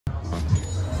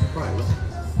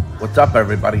What's up,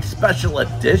 everybody? Special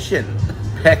edition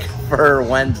pick for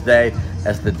Wednesday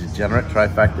as the Degenerate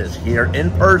Trifecta is here in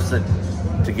person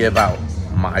to give out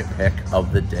my pick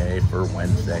of the day for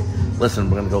Wednesday. Listen,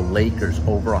 we're going to go Lakers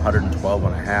over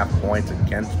 112.5 points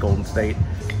against Golden State.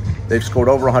 They've scored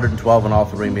over 112 in all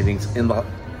three meetings in the...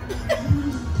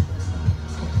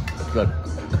 Good.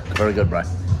 Very good, Brian.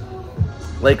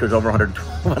 Lakers over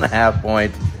 112.5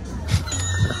 points.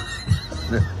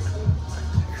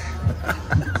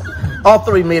 All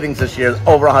three meetings this year,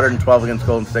 over 112 against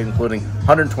Golden State, including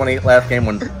 128 last game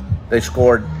when they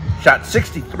shot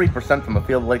 63% from the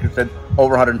field. The Lakers did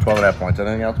over 112.5 points.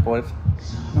 Anything else, boys?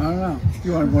 I don't know.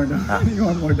 You want more donuts? You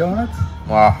want more donuts?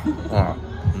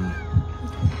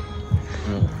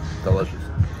 Delicious.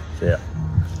 See ya.